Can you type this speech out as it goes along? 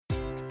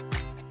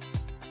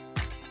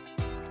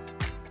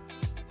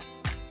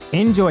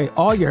Enjoy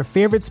all your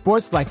favorite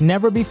sports like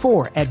never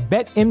before at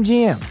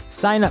BetMGM.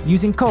 Sign up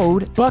using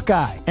code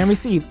Buckeye and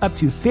receive up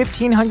to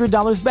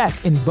 $1,500 back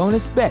in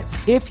bonus bets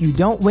if you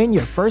don't win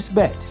your first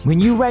bet. When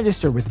you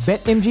register with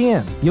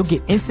BetMGM, you'll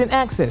get instant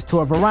access to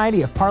a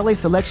variety of parlay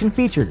selection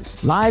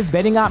features, live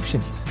betting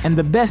options, and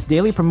the best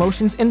daily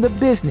promotions in the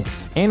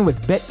business. And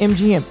with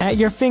BetMGM at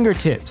your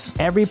fingertips,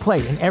 every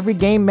play and every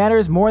game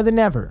matters more than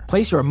ever.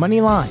 Place your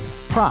money line,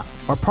 prop,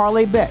 or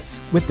parlay bets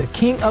with the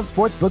king of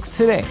sportsbooks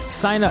today.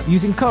 Sign up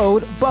using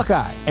code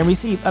Buckeye and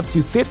receive up to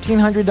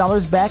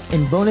 $1,500 back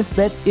in bonus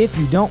bets if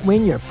you don't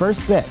win your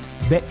first bet.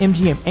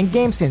 BetMGM and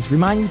GameSense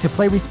remind you to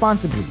play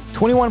responsibly.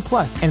 21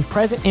 plus and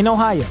present in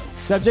Ohio,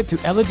 subject to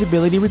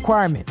eligibility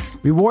requirements.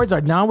 Rewards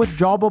are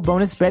non-withdrawable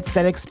bonus bets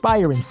that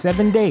expire in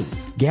 7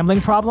 days. Gambling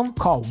problem?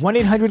 Call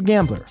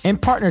 1-800-GAMBLER. In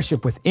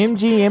partnership with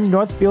MGM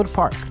Northfield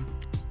Park.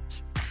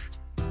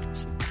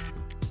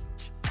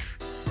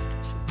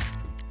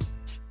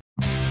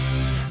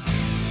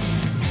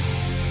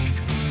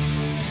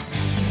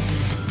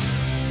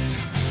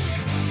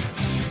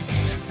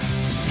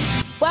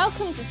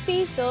 Welcome to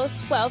Seesaw's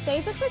 12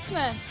 Days of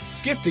Christmas.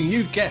 Gifting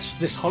you guests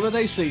this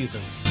holiday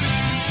season.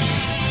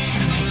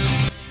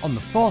 On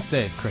the 4th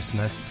day of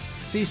Christmas,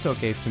 Seesaw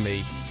gave to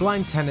me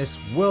blind tennis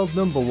world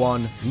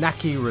 #1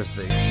 Naqi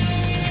Rizvi.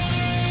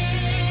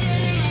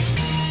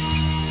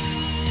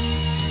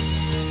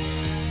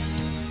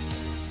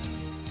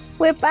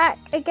 We're back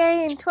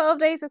again, 12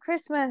 Days of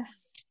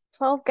Christmas,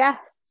 12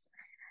 guests,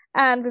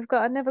 and we've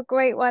got another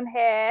great one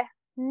here,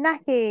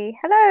 Naqi.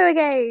 Hello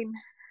again.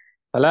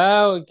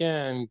 Hello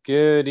again.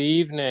 Good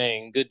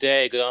evening, good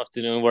day, good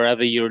afternoon,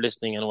 wherever you're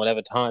listening and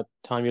whatever time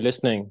you're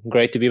listening.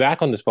 Great to be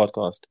back on this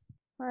podcast.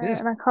 Right,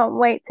 and I can't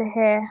wait to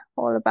hear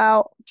all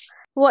about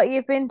what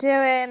you've been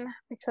doing,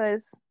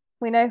 because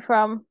we know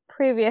from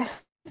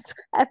previous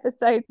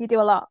episodes you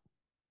do a lot.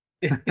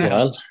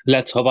 Well,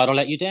 let's hope I don't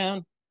let you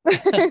down.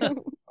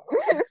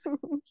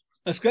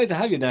 It's great to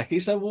have you,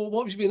 Naqi. So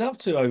what have you been up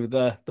to over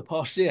the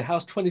past year?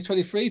 How's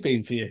 2023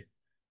 been for you?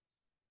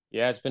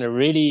 Yeah, it's been a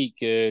really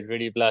good,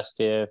 really blessed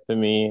year for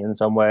me in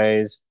some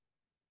ways.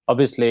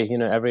 Obviously,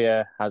 every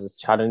year has its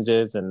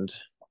challenges, and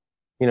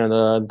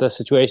the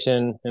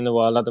situation in the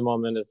world at the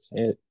moment is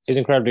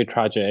incredibly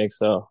tragic.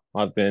 So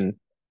I've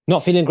been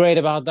not feeling great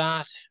about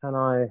that, and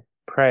I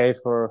pray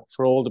for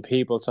all the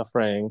people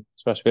suffering,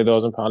 especially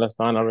those in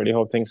Palestine. I really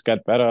hope things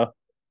get better,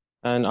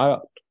 and I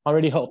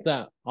really hope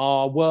that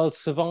our world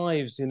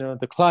survives.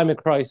 The climate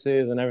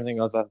crisis and everything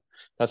else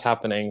that's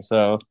happening.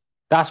 So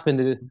that's been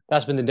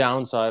the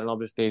downside, and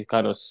obviously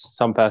kind of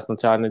some personal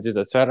challenges,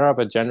 etc.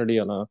 But generally,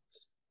 on a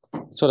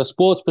sort of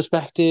sports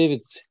perspective,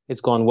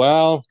 it's gone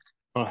well.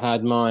 I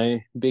had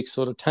my big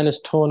sort of tennis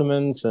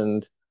tournaments,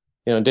 and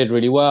did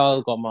really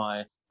well. Got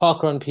my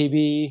parkrun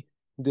PB,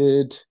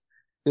 did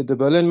the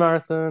Berlin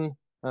Marathon,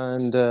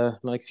 and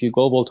like a few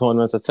global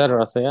tournaments,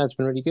 etc. So yeah, it's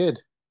been really good.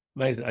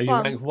 Amazing. Are you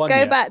ranked one Go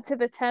yet? back to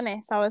the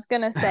tennis. I was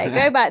going to say,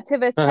 go back to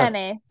the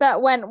tennis. That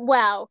went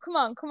well. Come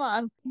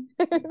on.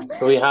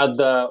 So we had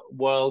the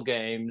World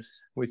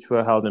Games, which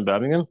were held in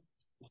Birmingham,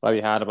 where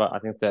we had about, I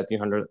think,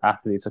 1,300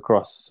 athletes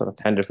across sort of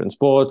 10 different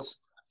sports.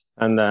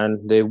 And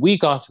then the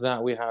week after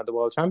that, we had the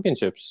World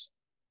Championships,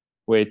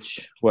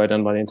 which were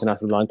done by the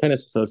International Blind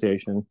Tennis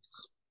Association.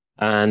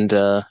 And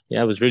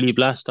I was really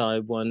blessed. I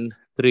won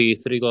three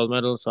gold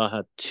medals. So I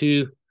had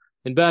 2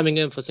 in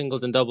Birmingham for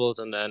singles and doubles,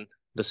 and then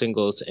the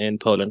singles in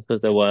Poland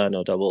because there were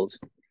no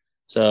doubles.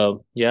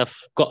 So yeah,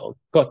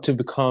 got to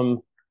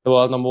become the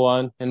world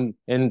 #1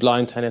 in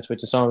blind tennis,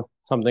 which is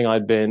something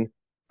I'd been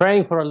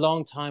praying for a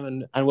long time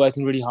and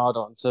working really hard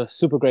on. So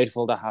super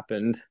grateful that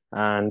happened.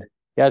 And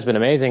yeah, it's been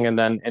amazing. And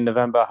then in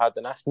November I had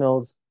the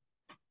Nationals,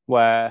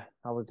 where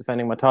I was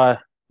defending my title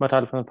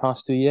from the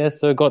past 2 years.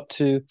 So I got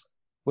to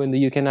win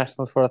the UK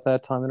Nationals for a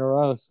 3rd time in a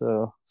row.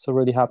 So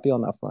really happy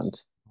on that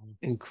front.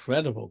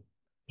 Incredible.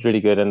 It's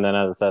really good. And then,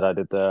 as I said, I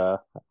did the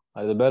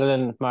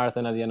Berlin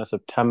Marathon at the end of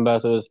September,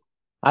 so it was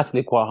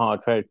actually quite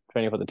hard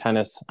training for the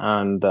tennis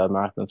and the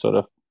marathon, sort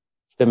of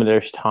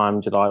similar-ish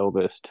time, July,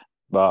 August.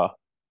 But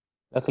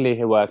luckily,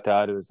 it worked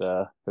out. It was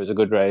a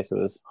good race. It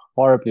was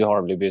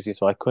horribly busy,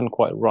 so I couldn't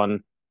quite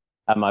run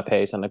at my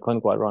pace, and I couldn't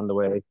quite run the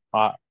way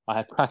I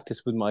had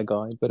practiced with my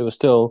guide. But it was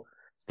still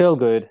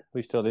good.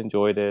 We still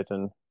enjoyed it,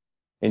 and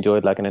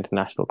enjoyed like an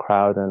international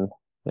crowd and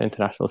an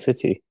international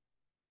city.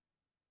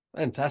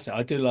 Fantastic.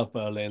 I do love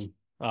Berlin.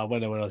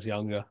 When I was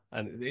younger,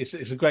 and it's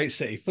a great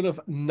city full of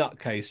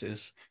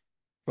nutcases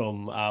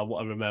from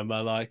what I remember.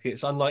 Like,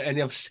 it's unlike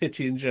any other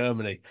city in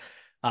Germany.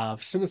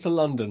 Similar to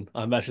London,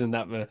 I imagine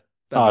that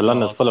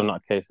London's full of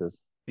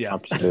nutcases. Yeah,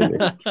 absolutely.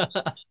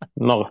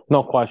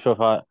 Not quite sure if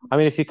I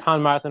mean, if you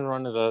count marathon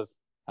runners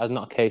as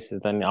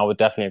nutcases, then I would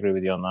definitely agree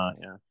with you on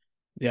that.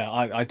 Yeah,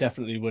 I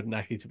definitely would,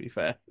 Naqi, to be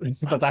fair,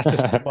 but that's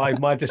just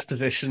my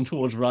disposition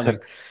towards running.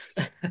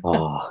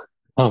 Oh,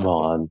 come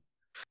on.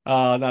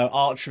 No,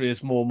 archery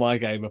is more my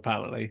game,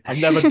 apparently. I've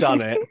never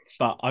done it,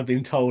 but I've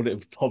been told it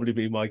would probably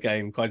be my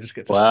game. I just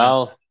get to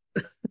Well,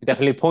 you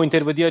definitely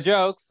pointed with your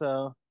jokes,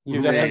 so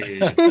you definitely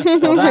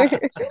so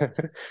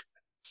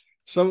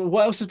So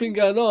what else has been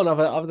going on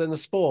other than the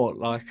sport?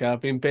 Like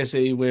been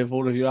busy with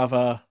all of your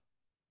other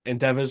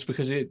endeavors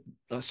because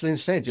like Celine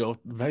said, you're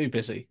very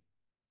busy.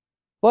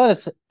 Well,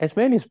 it's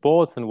mainly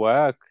sports and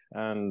work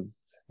and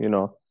you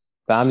know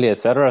family,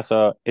 etc.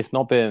 So it's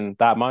not been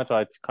that much.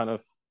 I kind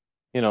of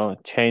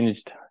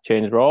changed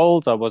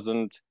roles. I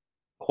wasn't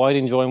quite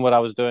enjoying what I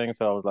was doing,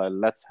 so I was like,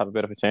 let's have a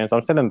bit of a change.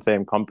 I'm still in the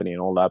same company and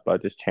all that, but I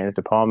just changed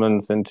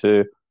departments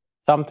into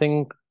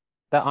something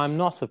that I'm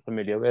not so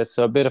familiar with.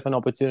 So a bit of an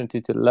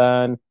opportunity to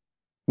learn,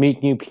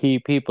 meet new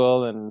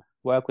people, and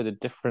work with a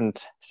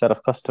different set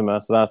of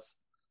customers. So that's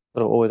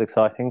sort of always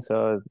exciting.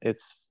 So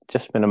it's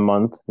just been a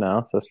month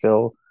now, so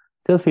still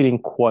feeling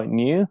quite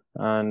new,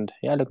 and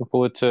yeah, looking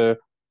forward to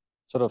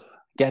sort of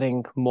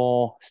getting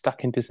more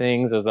stuck into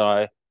things as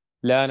I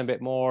learn a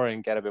bit more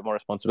and get a bit more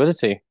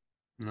responsibility.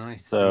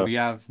 Nice. And So we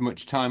have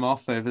much time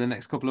off over the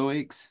next couple of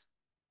weeks?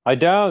 I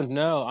don't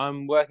know.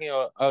 I'm working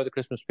over the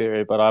Christmas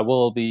period, but I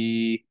will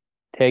be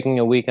taking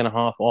a week and a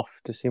half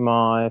off to see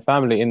my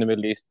family in the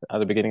Middle East at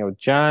the beginning of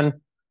Jan,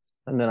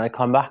 and then I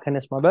come back and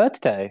it's my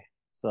birthday.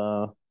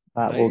 So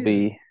that will Amazing.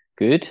 be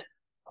good,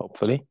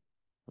 hopefully.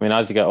 I mean,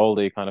 as you get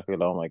older, you kind of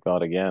feel, oh my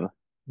God, again.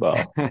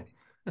 But and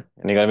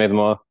you got to make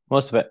the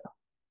most of it.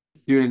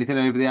 Doing anything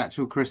over the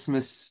actual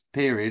Christmas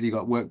period? You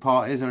got work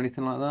parties or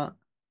anything like that?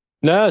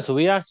 No, so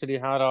we actually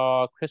had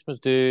our Christmas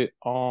do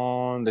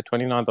on the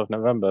 29th of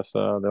November.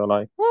 So they were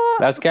like,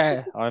 What?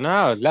 I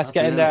know, let's That's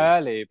get in there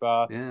early. early.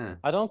 But Yeah.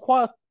 I don't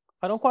quite,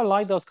 I don't quite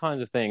like those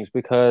kinds of things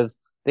because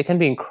they can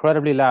be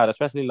incredibly loud,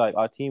 especially like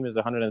our team is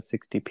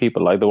 160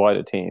 people, like the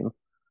wider team.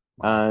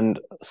 Wow. And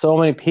so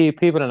many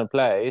people in a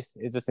place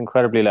is just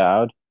incredibly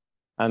loud.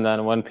 And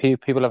then when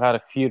people have had a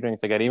few drinks,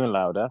 they get even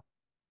louder. Mm.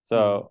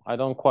 So I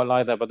don't quite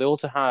like that. But they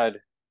also had,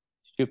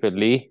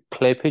 stupidly,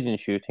 clay pigeon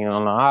shooting, and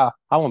I'm like, ah,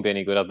 I won't be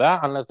any good at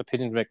that unless the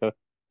pigeons make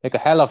a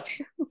hell of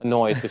a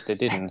noise, which they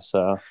didn't.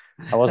 So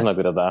I wasn't that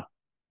good at that,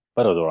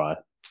 but it was all right.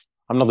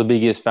 I'm not the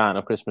biggest fan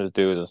of Christmas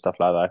dues and stuff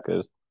like that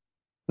because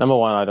number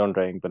one, I don't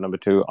drink, but number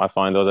two, I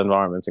find those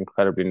environments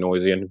incredibly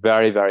noisy and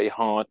very, very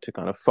hard to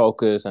kind of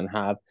focus and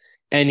have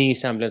any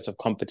semblance of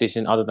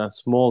competition other than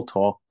small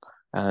talk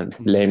and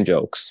lame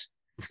jokes.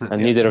 And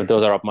Yeah. neither of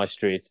those are up my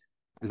street.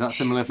 Is that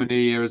similar for New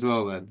Year as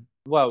well then?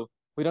 Well,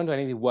 we don't do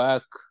any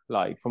work,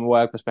 like from a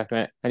work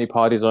perspective, any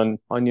parties on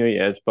New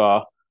Year's,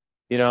 but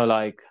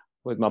like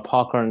with my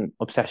parkrun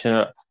obsession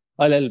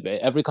a little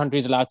bit. Every country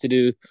is allowed to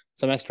do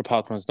some extra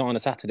parkruns, not on a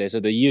Saturday. So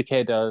the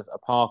UK does a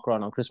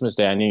parkrun on Christmas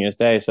Day and New Year's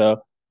Day.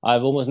 So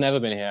I've almost never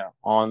been here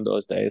on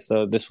those days.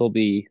 So this will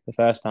be the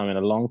first time in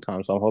a long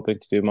time. So I'm hoping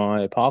to do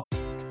my park.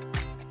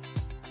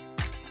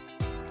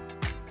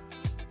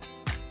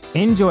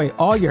 Enjoy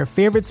all your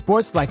favorite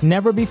sports like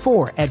never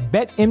before at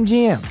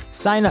BetMGM.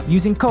 Sign up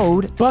using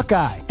code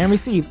Buckeye and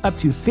receive up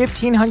to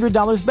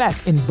 $1,500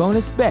 back in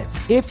bonus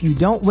bets if you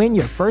don't win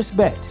your first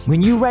bet.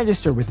 When you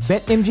register with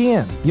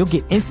BetMGM, you'll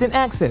get instant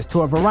access to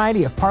a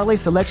variety of parlay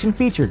selection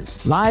features,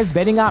 live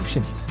betting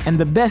options, and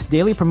the best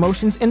daily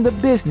promotions in the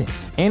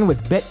business. And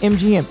with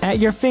BetMGM at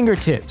your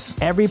fingertips,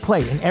 every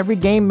play and every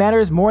game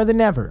matters more than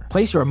ever.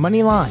 Place your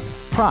money line,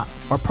 prop,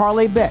 or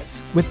parlay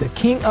bets with the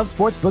king of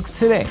sportsbooks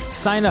today.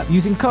 Sign up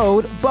using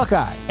code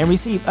Buckeye and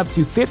receive up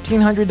to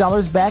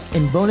 $1,500 back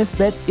in bonus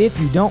bets if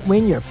you don't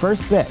win your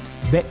first bet.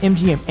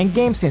 BetMGM and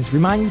GameSense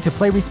remind you to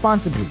play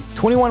responsibly.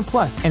 21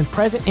 plus and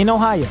present in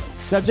Ohio,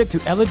 subject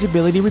to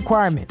eligibility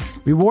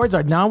requirements. Rewards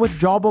are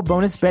non-withdrawable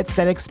bonus bets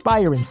that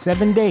expire in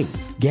 7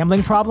 days.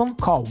 Gambling problem?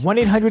 Call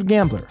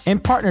 1-800-GAMBLER in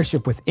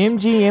partnership with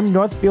MGM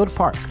Northfield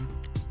Park.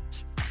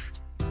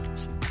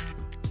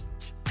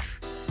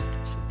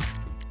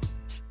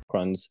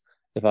 Runs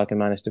if I can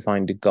manage to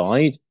find a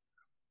guide.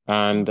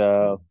 And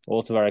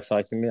also very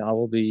excitingly, I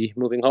will be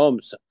moving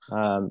homes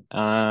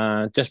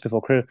just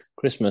before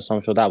Christmas.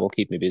 I'm sure that will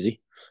keep me busy.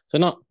 So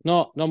not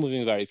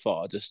moving very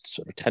far, just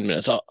sort of 10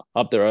 minutes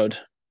up the road.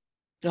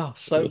 Oh,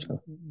 so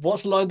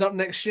what's lined up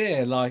next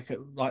year? Like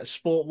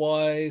sport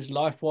wise,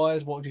 life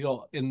wise, what have you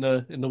got in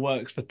the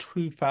works for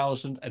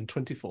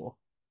 2024?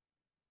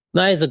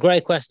 That is a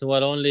great question.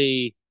 Well,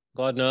 only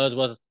God knows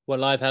what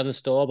life has in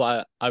store,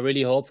 but I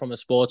really hope from a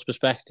sports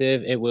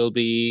perspective, it will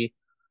be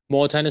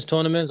more tennis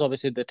tournaments.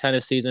 Obviously, the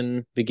tennis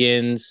season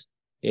begins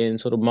in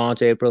sort of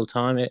March, April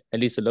time, at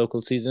least the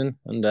local season.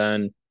 And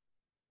then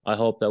I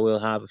hope that we'll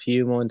have a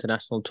few more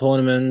international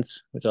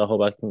tournaments, which I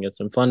hope I can get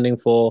some funding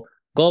for.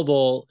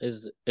 Goalball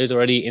is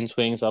already in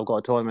swing, so I've got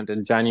a tournament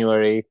in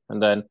January.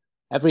 And then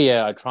every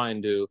year I try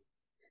and do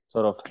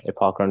sort of a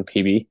parkrun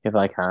PB if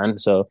I can.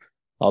 So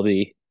I'll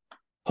be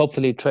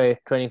hopefully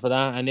training for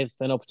that. And if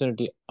an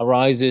opportunity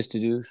arises to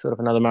do sort of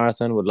another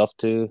marathon, would love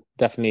to.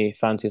 Definitely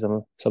fancy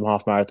some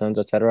half marathons,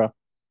 etc.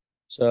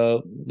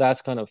 So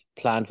that's kind of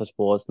planned for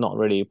sports. Not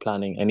really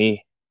planning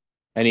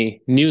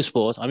any new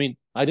sports. I mean,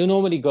 I do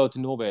normally go to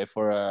Norway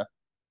for a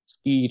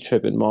ski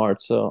trip in March,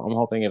 so I'm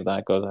hoping if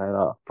that goes ahead,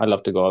 I'd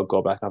love to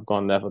go back. I've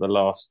gone there for the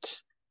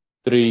last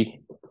 3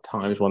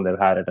 times when they've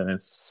had it, and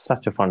it's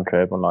such a fun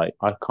trip. And like,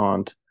 I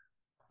can't,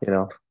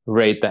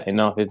 rate that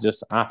enough. It's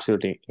just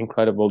absolutely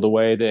incredible the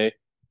way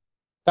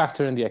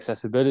factor in the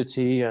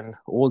accessibility and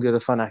all the other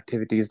fun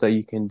activities that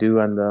you can do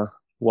and the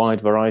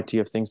wide variety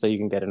of things that you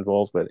can get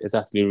involved with is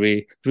actually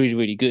really, really,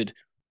 really good.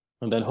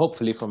 And then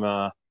hopefully from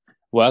a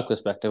work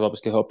perspective,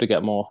 obviously hope to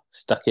get more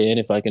stuck in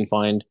if I can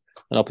find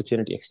an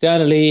opportunity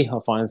externally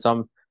or find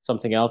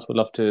something else. Would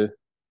love to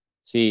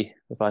see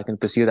if I can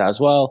pursue that as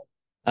well.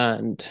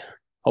 And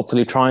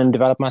hopefully try and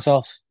develop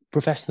myself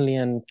professionally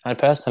and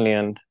personally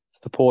and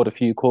support a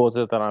few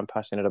causes that I'm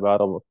passionate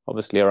about,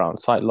 obviously around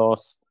sight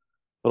loss,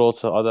 but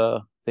also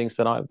other things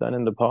that I've done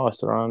in the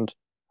past around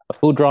a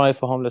food drive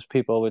for homeless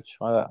people, which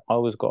I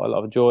always got a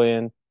lot of joy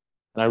in.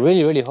 And I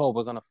really, really hope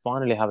we're going to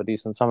finally have a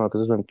decent summer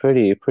because it's been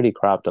pretty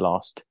crap the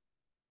last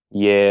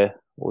year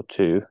or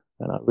two.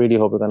 And I really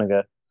hope we're going to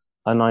get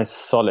a nice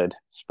solid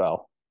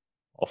spell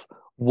of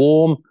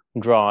warm,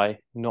 dry,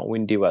 not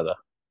windy weather.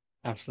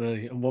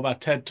 Absolutely. And what about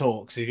TED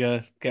Talks? You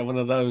gonna get one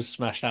of those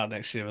smashed out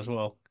next year as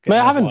well? I Get mean,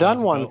 I another haven't one done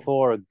under one belt.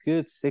 for a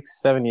good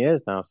 6, 7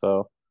 years now,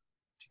 so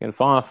if you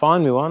can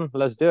find me one,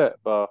 let's do it.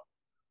 But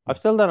I've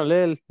still done a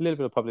little bit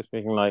of public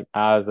speaking, like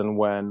as and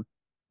when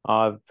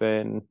I've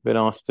been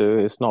asked to.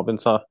 It's not been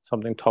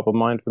something top of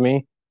mind for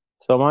me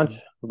so much,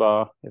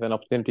 but if an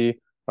opportunity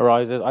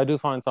arises, I do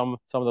find some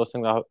of those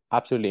things are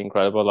absolutely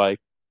incredible. Like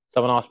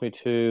someone asked me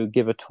to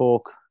give a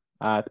talk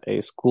at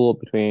a school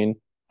between,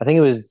 I think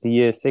it was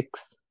year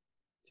 6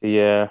 to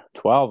year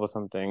 12 or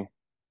something,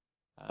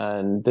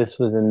 and this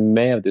was in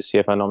May of this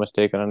year, if I'm not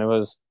mistaken. And it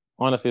was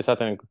honestly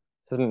such an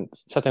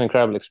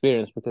incredible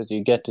experience because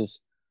you get to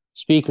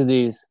speak to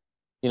these,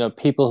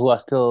 people who are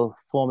still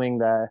forming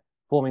their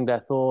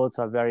thoughts,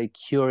 are very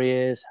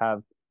curious,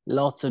 have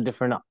lots of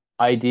different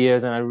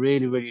ideas, and I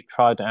really, really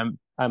try to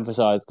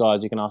emphasize,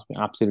 guys, you can ask me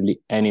absolutely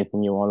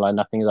anything you want, like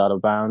nothing is out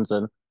of bounds,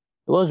 and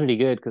it was really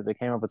good because they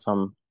came up with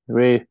some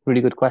really,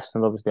 really good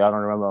questions. Obviously, I don't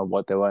remember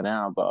what they were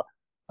now, but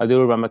I do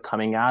remember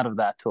coming out of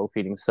that talk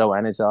feeling so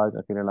energized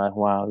and feeling like,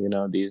 wow,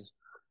 these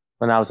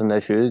when I was in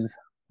their shoes,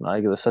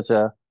 like it was such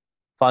a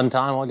fun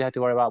time. All you had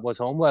to worry about was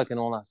homework and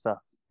all that stuff.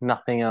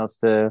 Nothing else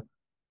to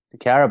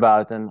care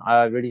about. And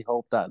I really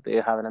hope that they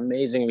have an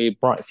amazingly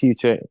bright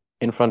future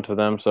in front of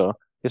them. So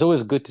it's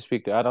always good to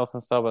speak to adults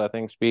and stuff, but I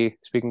think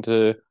speaking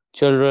to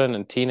children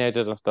and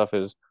teenagers and stuff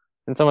is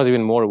in some ways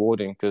even more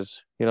rewarding because,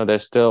 they're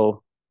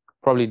still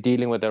probably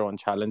dealing with their own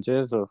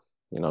challenges of,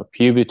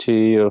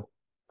 puberty, or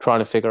trying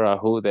to figure out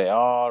who they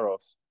are, of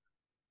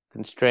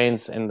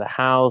constraints in the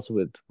house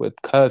with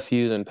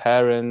curfews and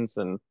parents,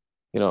 and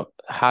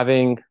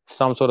having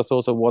some sort of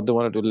thoughts of what they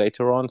want to do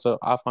later on. So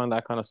I find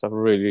that kind of stuff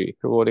really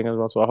rewarding as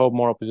well. So I hope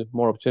more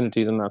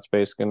opportunities in that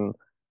space can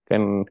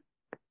come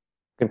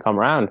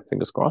around.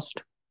 Fingers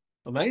crossed.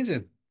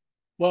 Amazing.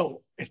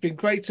 Well, it's been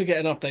great to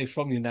get an update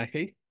from you,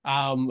 Naqi,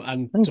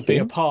 and to Thank be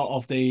a you. part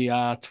of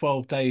the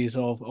 12 days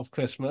of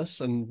Christmas,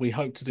 and we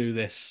hope to do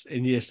this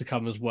in years to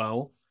come as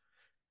well.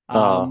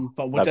 Oh,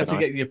 But we'll that'd be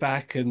definitely get nice. you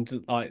back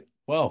and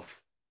well,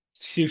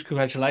 huge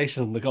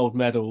congratulations on the gold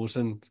medals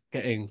and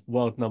getting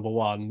world number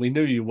one. We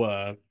knew you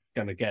were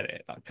going to get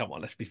it. Like, come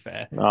on, let's be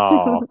fair.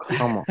 Oh,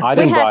 come on. I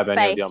We didn't had bribe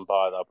any of the faith.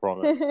 umpires, I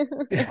promise.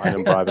 I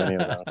didn't bribe any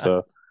of them.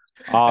 So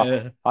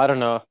Uh, I don't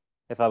know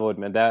if I would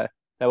admit that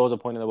there was a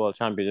point in the World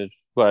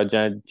Championships where I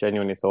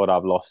genuinely thought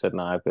I've lost it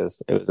now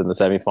because it was in the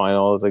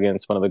semi-finals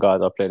against one of the guys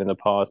I played in the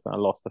past, and I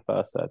lost the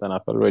first set, and I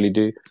felt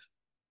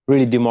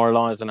really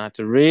demoralized, and I had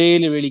to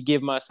really, really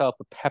give myself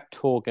a pep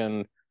talk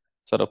and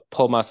sort of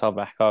pull myself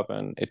back up.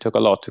 And it took a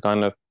lot to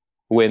kind of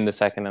win the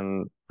second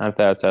and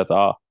third sets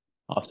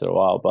after a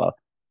while. But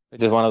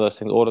it's just one of those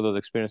things. All of those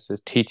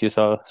experiences teach you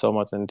so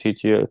much and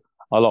teach you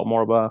a lot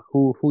more about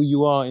who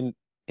you are in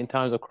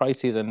times of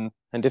crises and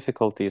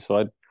difficulties.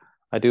 So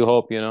I do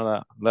hope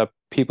that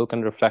people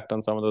can reflect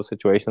on some of those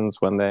situations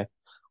when they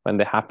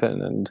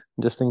happen and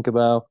just think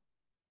about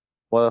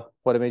what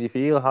it made you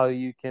feel, how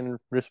you can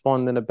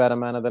respond in a better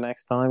manner the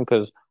next time.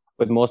 Because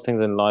with most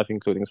things in life,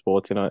 including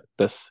sports,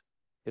 this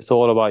it's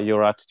all about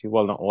your attitude.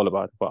 Well, not all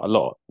about it, but a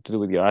lot to do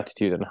with your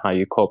attitude and how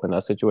you cope in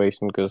that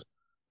situation. Because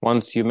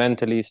once you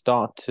mentally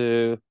start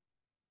to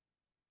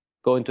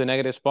go into a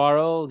negative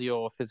spiral,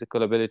 your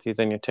physical abilities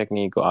and your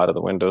technique go out of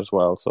the window as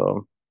well.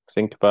 So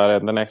think about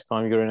it the next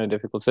time you're in a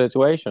difficult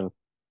situation.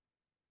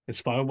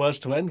 inspiring words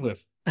to end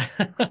with.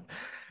 Have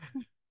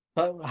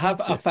Thank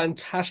a you.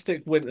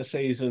 fantastic winter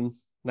season,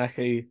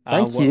 Naki,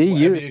 Thank you. whatever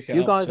You you get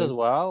you up guys as to.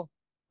 well.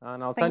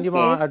 And I'll send Thank you you.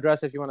 my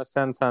address if you want to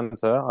send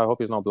Santa. I hope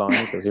he's not blind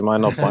because he might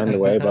not find the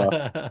way, but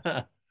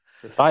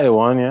the sighted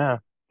one, yeah.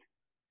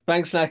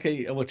 Thanks,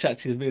 Naki, and we'll chat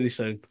to you really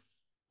soon.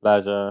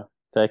 Pleasure.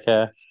 Take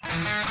care.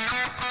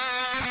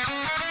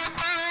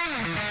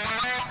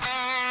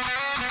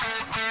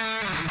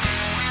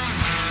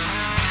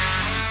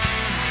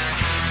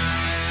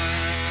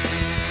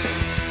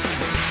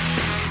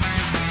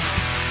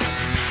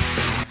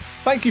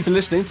 Thank you for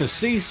listening to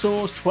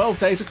Seesaw's 12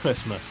 Days of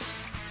Christmas.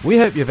 We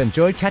hope you've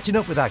enjoyed catching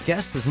up with our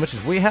guests as much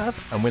as we have,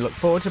 and we look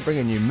forward to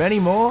bringing you many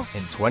more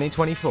in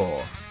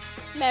 2024.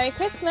 Merry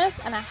Christmas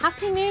and a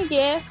Happy New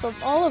Year from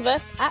all of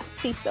us at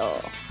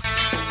Seesaw.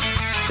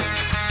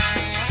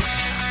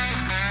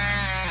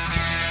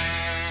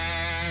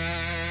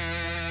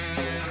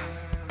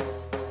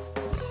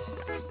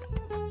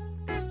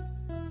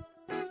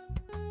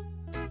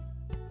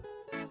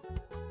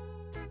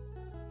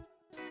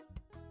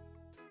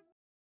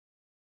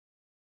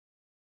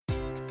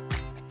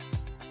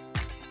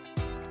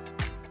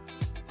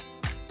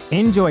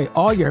 Enjoy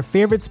all your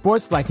favorite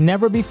sports like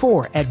never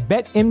before at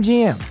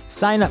BetMGM.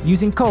 Sign up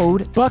using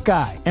code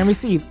Buckeye and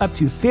receive up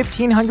to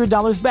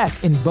 $1,500 back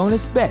in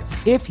bonus bets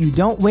if you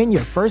don't win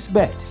your first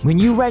bet. When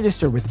you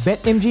register with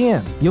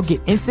BetMGM, you'll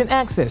get instant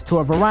access to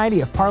a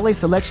variety of parlay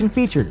selection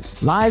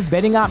features, live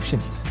betting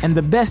options, and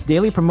the best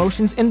daily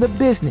promotions in the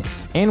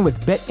business. And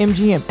with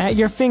BetMGM at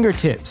your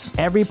fingertips,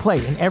 every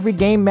play and every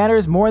game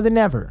matters more than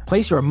ever.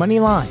 Place your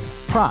money line,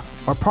 prop,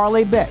 or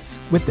parlay bets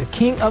with the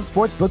king of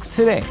sportsbooks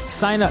today.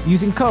 Sign up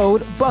using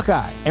code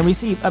Buckeye and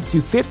receive up to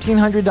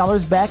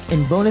 $1,500 back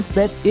in bonus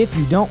bets if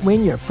you don't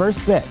win your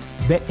first bet.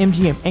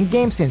 BetMGM and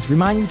GameSense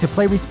remind you to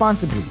play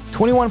responsibly.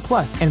 21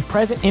 plus and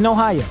present in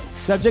Ohio,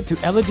 subject to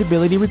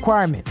eligibility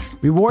requirements.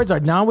 Rewards are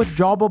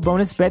non-withdrawable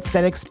bonus bets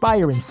that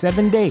expire in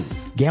 7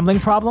 days. Gambling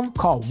problem?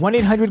 Call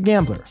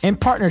 1-800-GAMBLER. In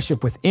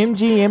partnership with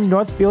MGM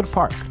Northfield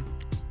Park.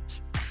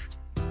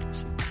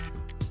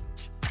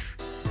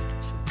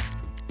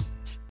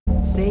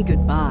 Say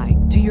goodbye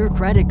to your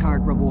credit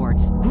card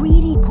rewards.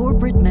 Greedy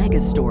corporate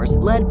mega stores,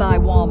 led by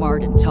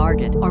Walmart and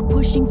Target, are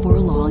pushing for a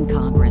law in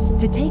Congress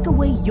to take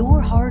away your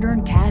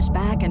hard-earned cash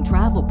back and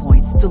travel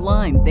points to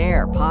line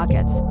their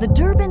pockets. The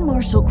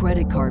Durbin-Marshall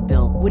credit card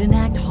bill would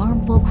enact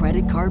harmful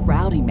credit card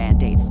routing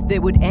mandates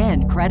that would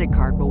end credit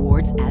card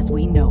rewards as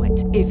we know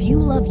it. If you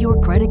love your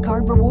credit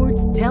card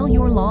rewards, tell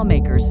your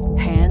lawmakers,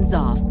 hands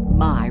off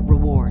my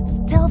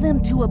rewards. Tell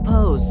them to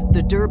oppose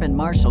the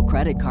Durbin-Marshall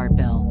credit card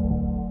bill.